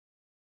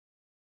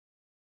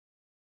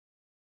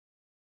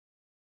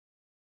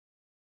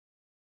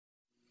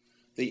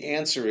The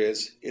answer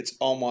is it's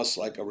almost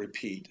like a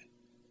repeat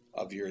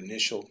of your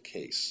initial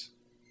case.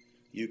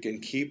 You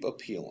can keep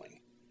appealing.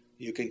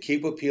 You can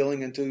keep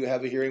appealing until you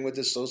have a hearing with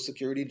the Social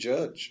Security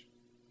judge.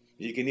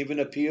 You can even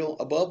appeal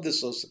above the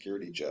Social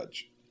Security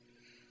judge.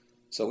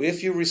 So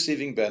if you're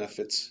receiving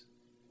benefits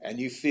and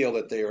you feel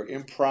that they are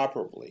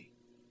improperly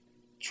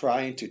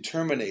trying to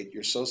terminate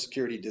your Social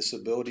Security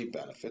disability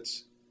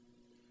benefits,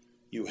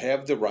 you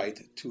have the right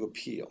to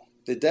appeal.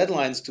 The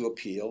deadlines to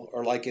appeal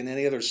are like in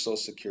any other Social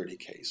Security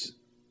case.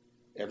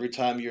 Every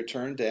time you're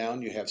turned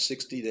down, you have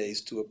 60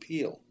 days to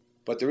appeal.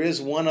 But there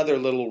is one other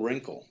little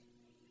wrinkle,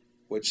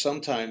 which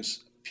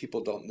sometimes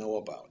people don't know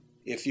about.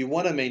 If you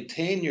want to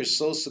maintain your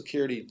Social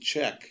Security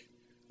check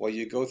while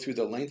you go through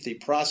the lengthy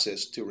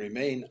process to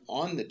remain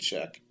on the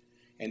check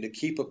and to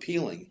keep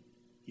appealing,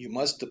 you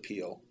must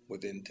appeal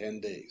within 10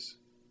 days.